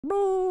Is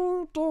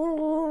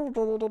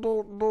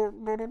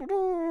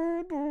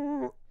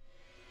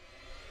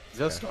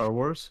that Star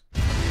Wars?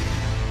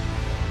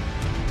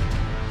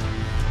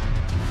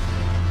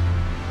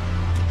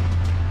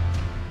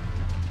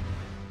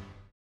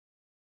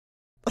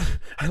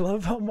 I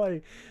love how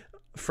my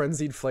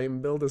Frenzied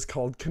Flame build is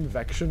called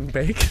Convection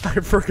Bake. I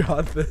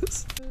forgot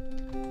this.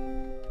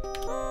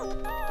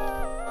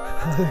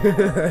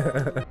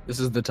 This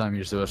is the time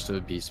you're supposed to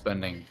be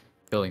spending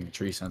killing the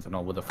tree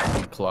sentinel with a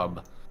fucking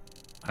club.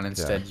 And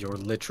instead you're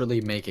literally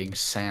making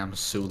Sam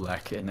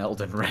Sulek in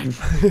Elden Ring.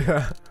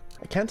 Yeah.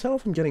 I can't tell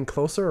if I'm getting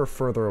closer or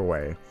further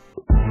away.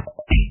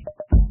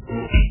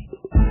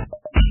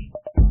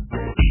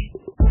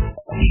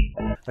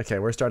 Okay,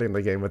 we're starting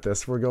the game with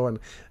this. We're going...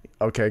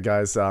 Okay,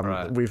 guys,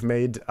 Right. we've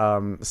made,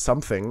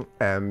 something,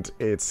 and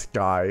it's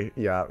Guy.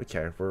 Yeah,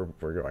 okay, we're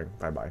going.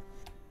 Bye-bye.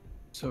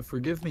 So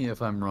forgive me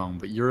if I'm wrong,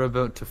 but you're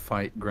about to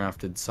fight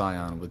Grafted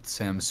Scion with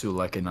Sam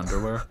Sulek in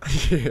underwear?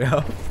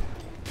 Yeah.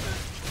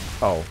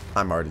 Oh,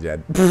 I'm already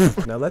dead.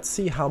 Now let's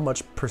see how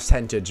much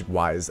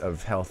percentage-wise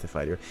of health if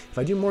I do. If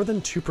I do more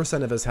than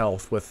 2% of his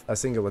health with a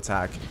single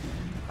attack,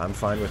 I'm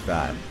fine with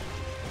that.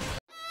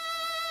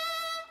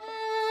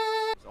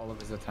 All of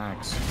his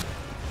attacks.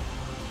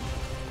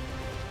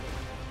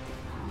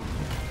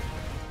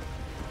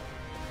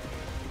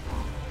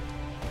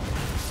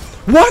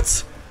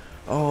 What?!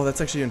 Oh,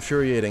 that's actually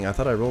infuriating. I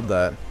thought I rolled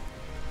that.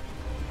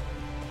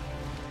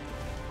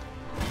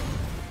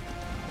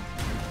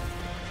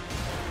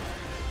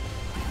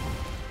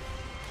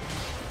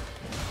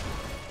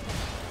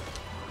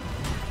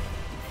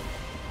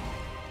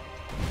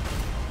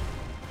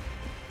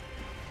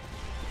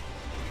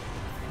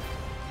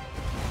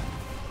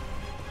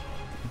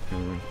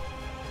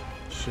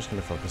 Just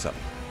gonna focus up.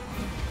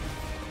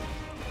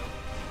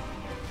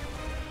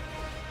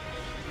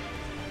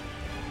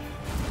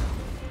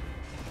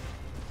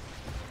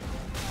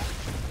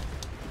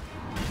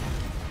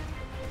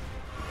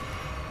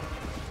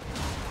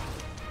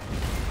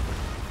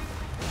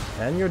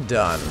 And you're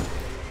done.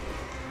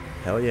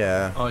 Hell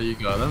yeah. Oh, you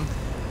got him?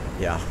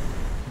 Yeah.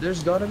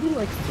 There's gotta be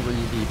like 3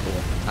 people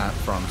at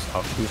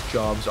FromSoft whose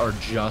jobs are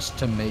just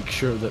to make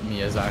sure that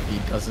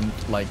Miyazaki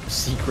doesn't like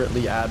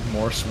secretly add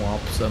more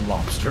swamps and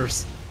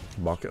lobsters.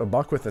 A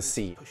buck with a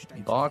C.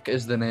 Bach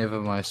is the name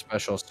of my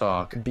special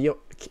stock.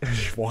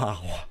 Wow.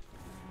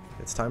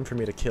 It's time for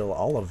me to kill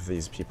all of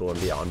these people in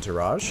the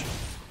entourage.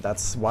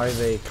 That's why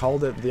they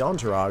called it the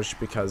entourage,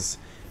 because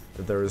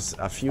there's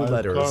a few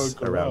letters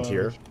around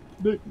here.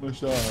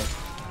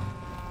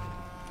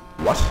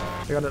 What?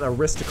 I got an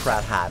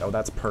aristocrat hat. Oh,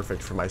 that's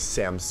perfect for my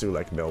Sam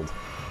Sulek build.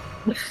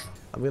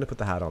 I'm gonna put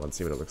the hat on and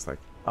see what it looks like.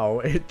 Oh,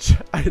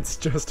 it's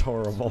just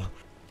horrible.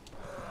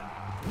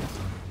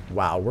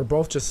 Wow, we're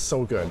both just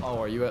so good. Oh,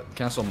 are you at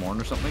Castle Morn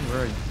or something?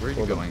 Where are you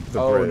Well, going? the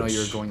Oh, no, bridge.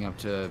 you're going up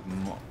to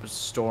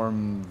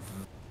Storm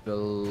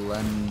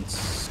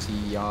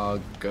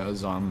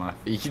Balenciaga's on my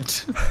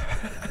feet.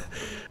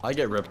 I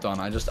get ripped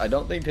on. I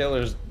don't think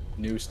Taylor's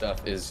new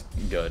stuff is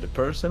good,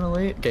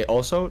 personally. Okay,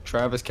 also,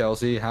 Travis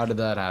Kelce, how did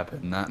that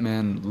happen? That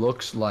man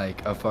looks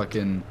like a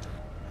fucking...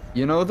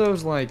 You know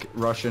those, like,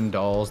 Russian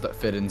dolls that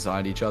fit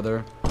inside each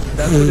other?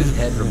 That's what his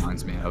head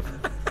reminds me of.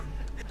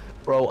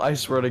 Bro, I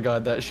swear to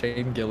God, that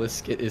Shane Gillis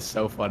skit is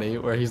so funny,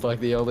 where he's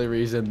like, the only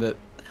reason that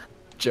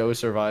Joe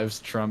survives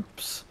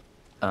Trump's,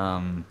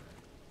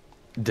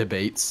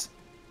 debates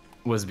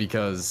was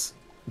because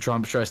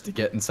Trump tries to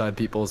get inside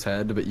people's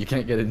head, but you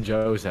can't get in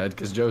Joe's head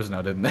because Joe's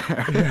not in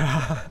there.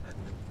 Yeah.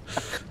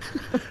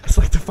 It's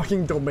like the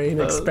fucking domain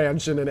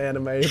expansion in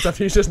anime, except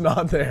he's just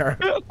not there.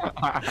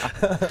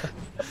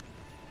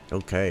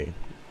 Okay,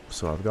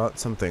 so I've got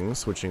some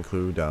things which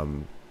include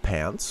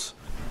pants.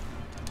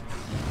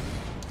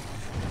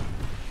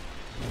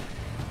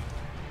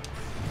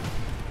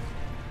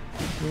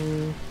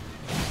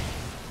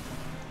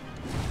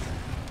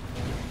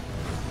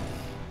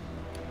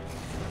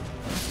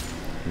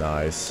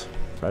 Nice.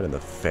 Right in the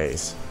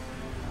face.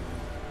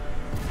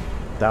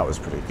 That was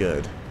pretty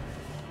good.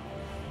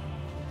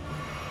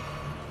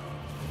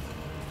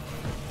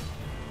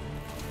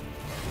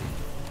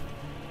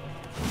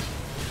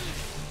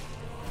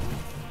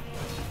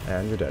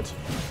 And you're dead.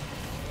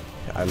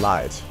 I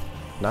lied.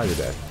 Now you're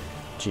dead.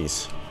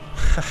 Jeez.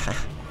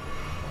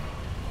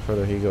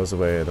 Further he goes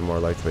away, the more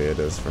likely it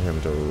is for him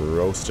to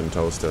roast and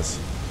toast us.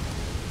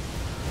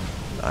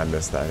 I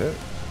missed that hit.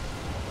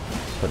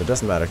 But it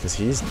doesn't matter because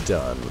he's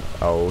done.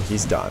 Oh,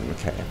 he's done.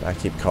 Okay, I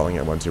keep calling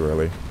it one too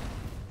early.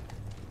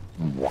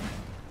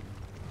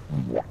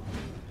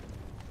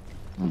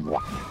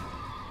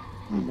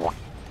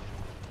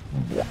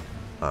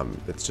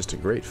 It's just a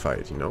great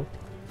fight, you know?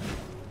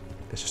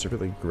 It's just a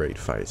really great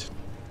fight.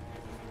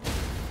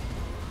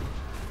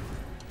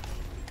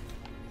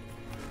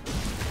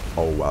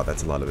 Oh wow,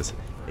 that's a lot of his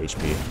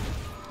HP.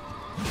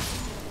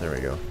 There we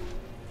go.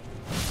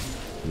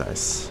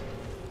 Nice.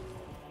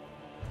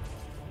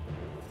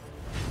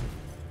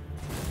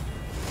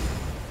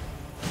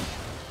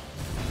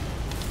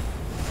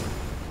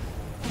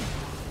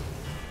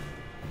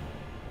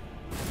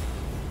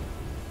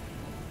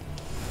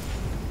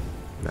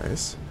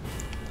 Nice.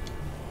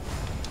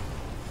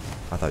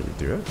 I thought you'd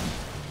do it.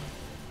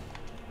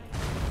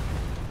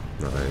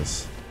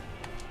 Nice.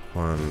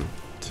 1,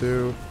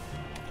 2.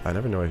 I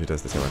never know if he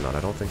does the same or not. I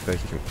don't think that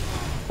he can...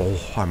 Oh,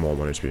 I'm all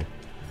 1 HP.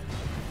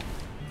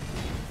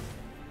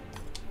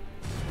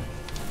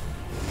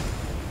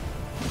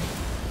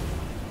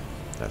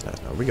 Nice,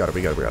 nice. No, we got it,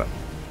 we got it, we got it.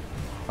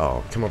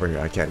 Oh, come over here.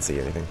 I can't see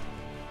anything.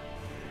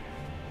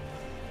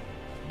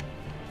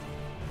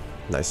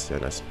 Nice, yeah,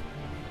 nice.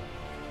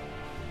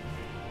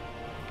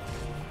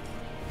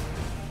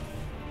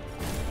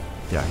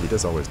 Yeah, he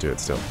does always do it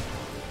still.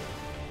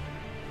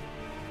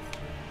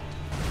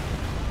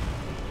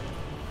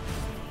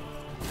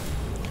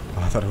 Oh,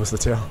 I thought it was the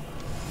tail.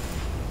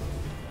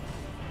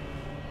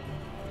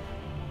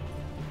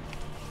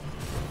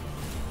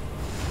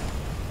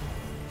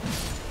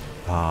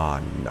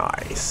 Ah,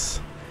 nice.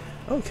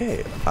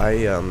 Okay,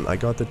 I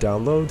got the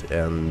download,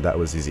 and that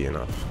was easy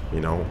enough,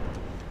 you know?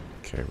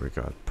 Okay, we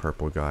got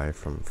purple guy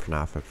from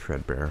FNAF at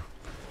Fredbear.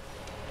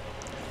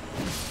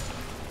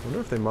 I wonder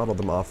if they modeled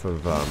them off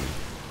of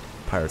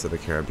Pirates of the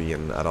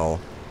Caribbean at all.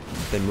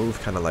 They move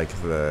kind of like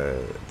the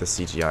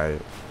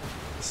CGI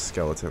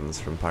skeletons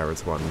from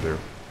Pirates 1 do.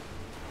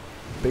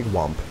 Big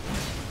womp.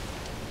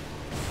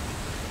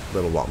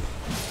 Little womp.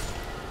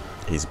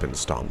 He's been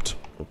stomped.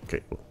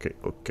 Okay, okay,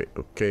 okay,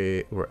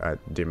 okay. We're at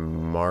the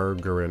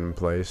margarine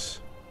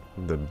place.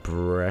 The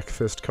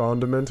breakfast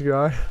condiment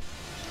guy.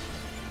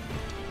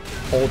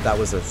 Oh, that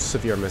was a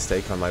severe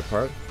mistake on my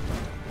part.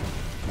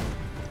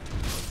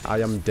 I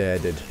am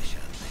deaded.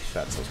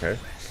 That's okay.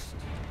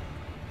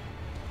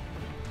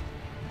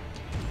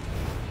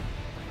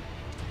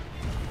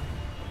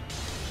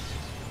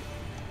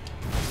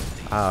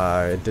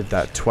 I did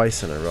that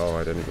twice in a row.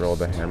 I didn't roll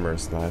the hammer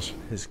slash.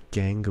 His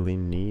gangly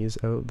knees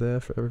out there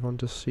for everyone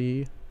to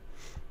see.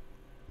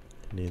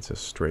 He needs a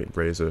straight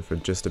razor for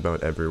just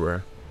about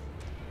everywhere.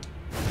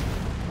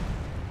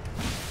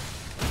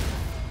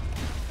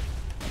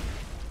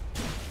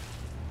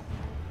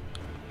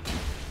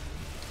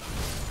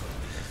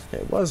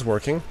 It was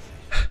working.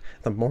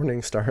 The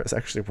Morning Star is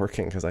actually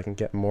working because I can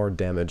get more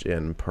damage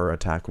in per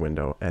attack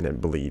window, and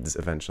it bleeds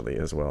eventually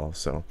as well,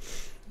 so...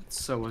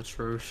 It's so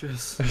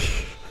atrocious.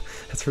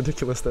 It's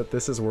ridiculous that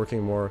this is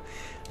working more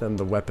than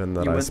the weapon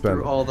that I spent. You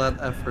went through all that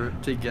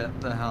effort to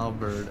get the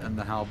halberd, and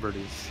the halberd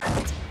is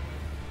shit.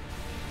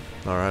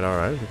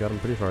 Alright, we got him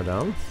pretty far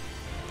down.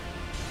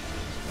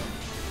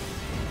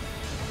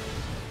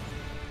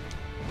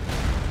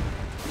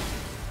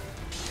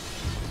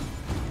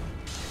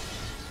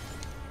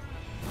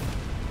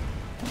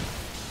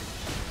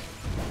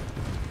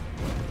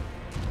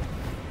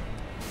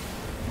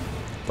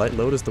 Light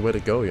load is the way to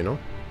go, you know?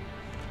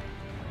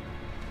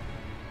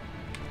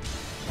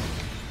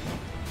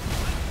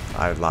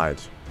 I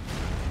lied.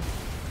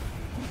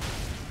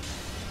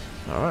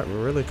 Alright,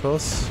 we're really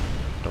close.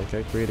 Don't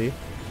get greedy.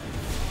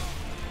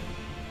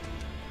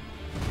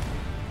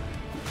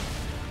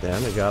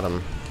 Damn, we got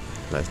him.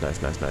 Nice,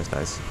 nice, nice, nice,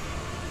 nice.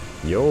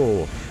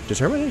 Yo!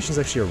 Determination's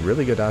actually a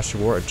really good Dash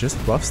War. It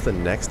just buffs the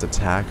next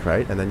attack,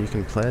 right? And then you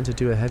can plan to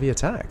do a heavy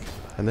attack.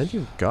 And then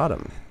you've got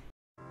him.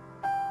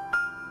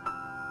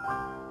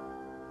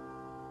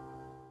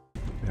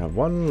 We have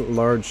one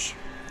large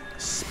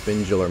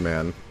spindular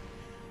man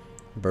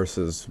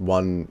versus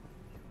one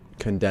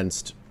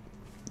condensed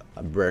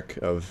brick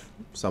of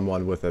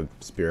someone with a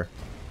spear.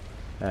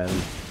 And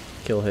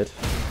kill it.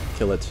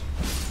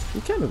 You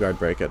can guard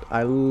break it.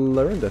 I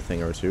learned a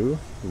thing or two.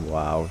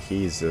 Wow,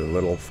 he's a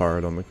little far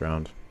on the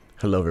ground.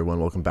 Hello everyone,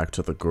 welcome back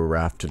to the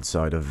grafted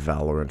side of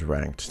Valorant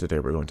Ranked. Today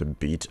we're going to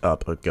beat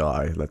up a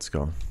guy. Let's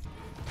go.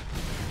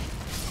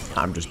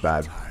 I'm just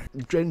bad.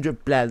 Change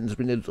of plans,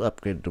 we need to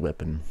upgrade the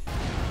weapon.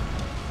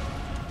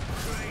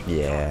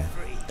 Yeah.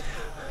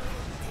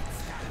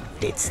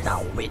 It's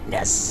no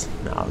witness.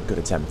 No, good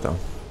attempt though.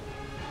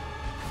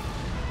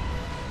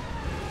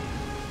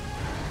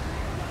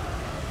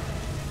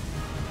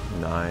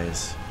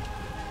 Nice.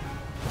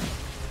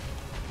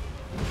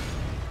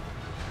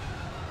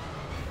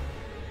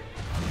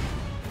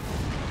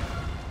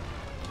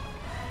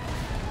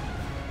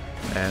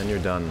 And you're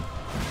done.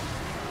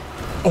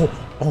 Oh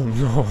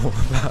no.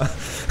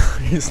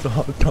 He's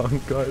not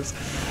done, guys.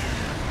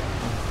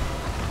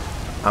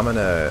 I'm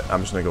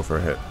just gonna go for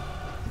a hit.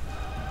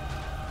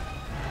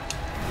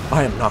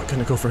 I am not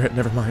gonna go for a hit,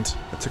 never mind.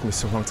 It took me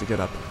so long to get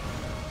up.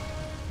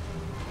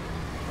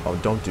 Oh,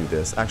 don't do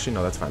this. Actually,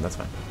 no, that's fine, that's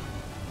fine.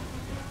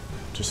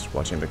 Just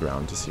watching the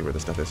ground to see where the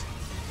stuff is.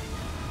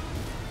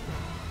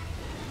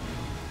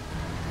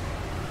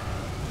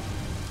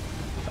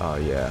 Oh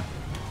yeah.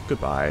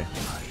 Goodbye.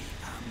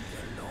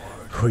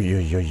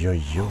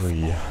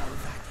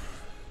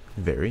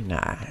 Very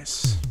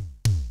nice.